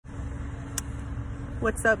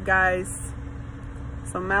What's up, guys?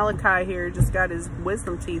 So Malachai here just got his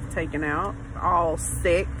wisdom teeth taken out, all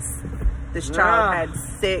 6. This child had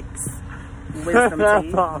 6 wisdom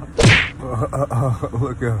teeth.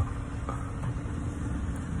 Look out.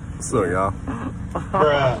 So y'all.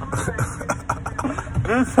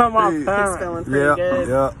 This is my parents. He's feeling pretty good.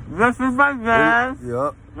 Yeah. This is my dad.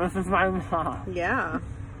 Yep. This is my mom. Yeah.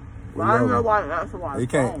 Well, I don't know why that's why. He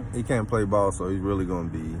can't play ball, so he's really gonna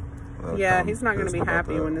be. Yeah, he's not gonna be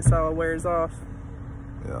happy when this all wears off.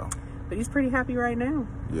 Yeah. But he's pretty happy right now.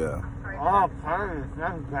 Yeah. Oh, parents,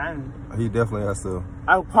 that's gang. He definitely has to.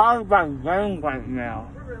 I'm calling my gang right now.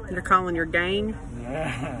 You're calling your gang?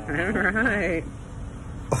 Yeah. All right.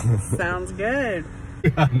 Sounds good.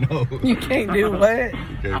 I know. You can't do what?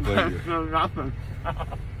 You can't play it. Feel nothing.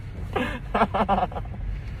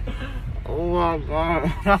 Oh my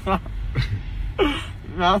god.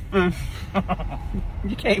 Nothing.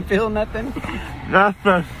 You can't feel nothing?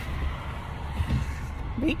 Nothing.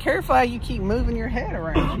 Be careful how you keep moving your head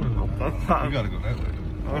around. You gotta go that way.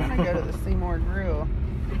 I'm gonna go to the Seymour Grill.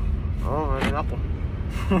 Oh my god.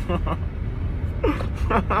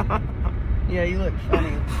 Yeah, you look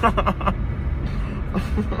funny.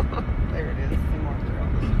 There it is, Seymour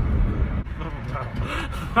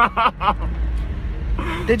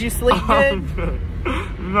Grill. Did you sleep good?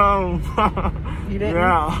 No. You didn't?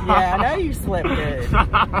 Yeah. Yeah, I know you slept good.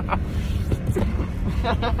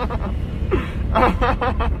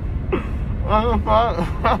 What the fuck?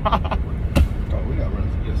 Oh, we got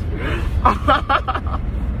runs. Yes, we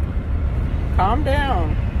Calm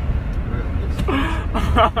down.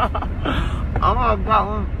 Oh my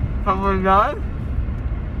god, someone died?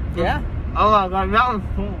 Yeah. Oh my god, that was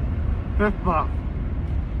cool. This box.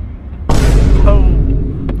 Oh.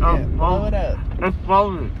 Yeah, blow it up. It's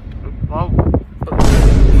floating. It's floating.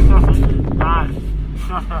 Nice.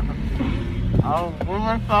 Oh, where's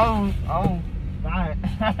my phone? Oh, got it.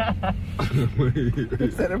 He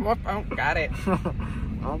said, "In my phone, got it."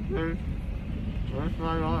 Okay. Where's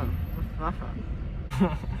my arm?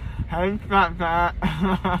 Hey, stop that.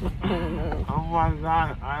 Oh my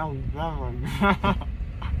god, I am done.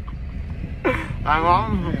 My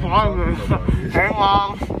mom's recording. Hey,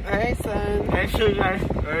 mom. Hey, son. Hey, TJ.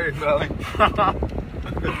 Hey, Sally.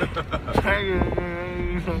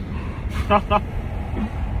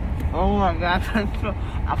 Oh my god, I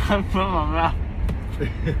can't feel my mouth. You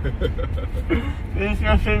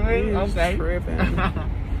can see me? He's Okay. tripping.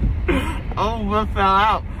 Oh, what fell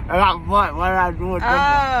out? I got blood. What did I do with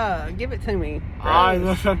this? Give it to me. Oh,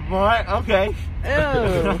 you said blood? Okay.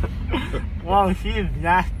 Ew. Wow, she is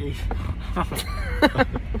nasty.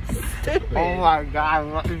 Stupid. Oh my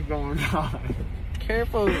god, what is going on?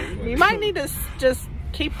 Careful. You might need to just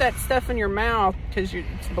keep that stuff in your mouth because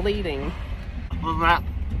it's bleeding. What's that?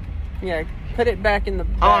 Yeah, put it back in the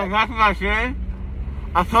Oh, bag. that's my chin?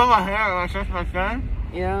 I pulled my hair and I touched my chin?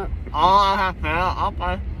 Yeah. Oh, I have fell.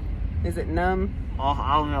 Okay. Is it numb? Oh,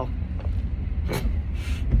 I don't know.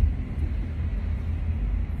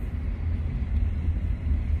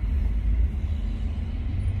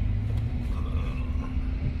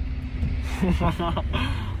 I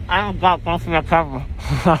haven't got close to the camera.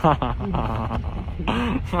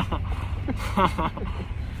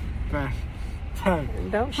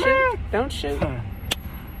 Don't shoot. Don't shoot.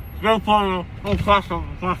 Go for you. Oh, plus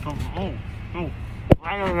them. Oh.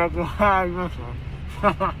 I don't know the high missile.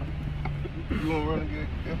 You want to run again?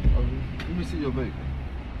 Yeah. Let me see your vape.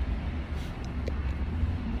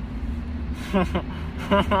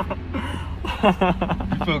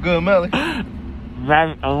 You feel good, Melly?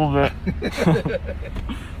 That's a little bit.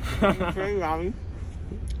 Okay, Mommy.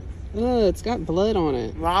 Oh, it's got blood on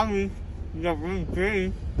it. Mommy, you look really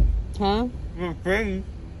pretty. Huh? You look pretty.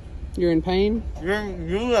 You're in pain?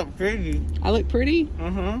 You look pretty. I look pretty?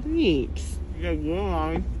 Uh-huh. Thanks. You look good,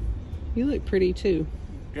 Mommy. You look pretty too.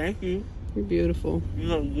 Thank you. You're beautiful. You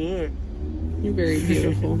look good. You're very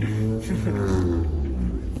beautiful.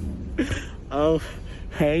 Oh,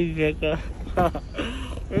 hey, Becca.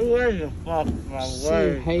 Where the fuck my Say,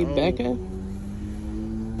 word? hey, Becca?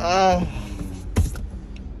 Oh.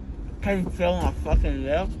 Can you feel my fucking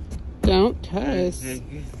lip? Don't cuss.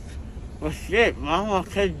 Well, shit, Mama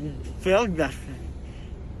said you feel nothing.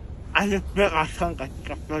 I just bit my tongue. I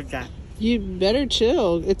think I feel that. You better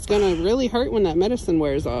chill. It's gonna really hurt when that medicine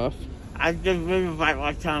wears off. I just really bite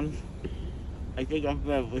my tongue. I think I'm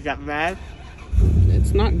good. Was that bad?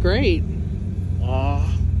 It's not great. Oh.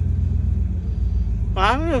 Will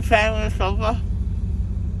I be a fan with the sofa?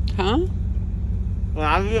 Huh? Will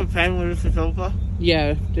I be a fan with the sofa?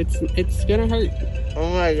 Yeah, it's gonna hurt. Oh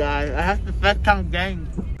my god, I have to fat tongue gang.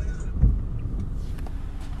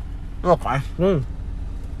 Look, I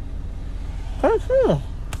can't feel.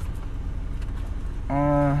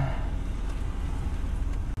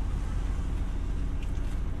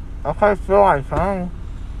 I can't feel my tongue.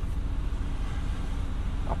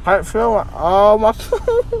 I can't feel my, oh, my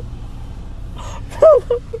tongue.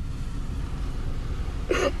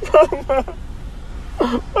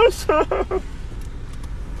 My tongue.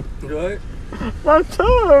 What? My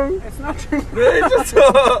tongue. It's not your That ain't your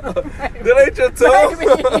tongue. That ain't your tongue.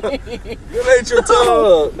 That ain't your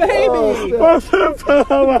tongue. Baby. My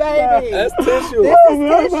tongue. Baby. That's tissue. This is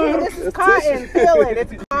tissue. This is cotton. Feel it.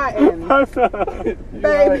 It's cotton. My tongue.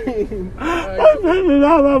 Baby.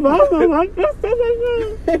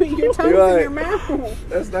 Baby, your tongue's in your mouth.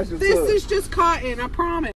 That's not your tongue. This is just cotton, I promise.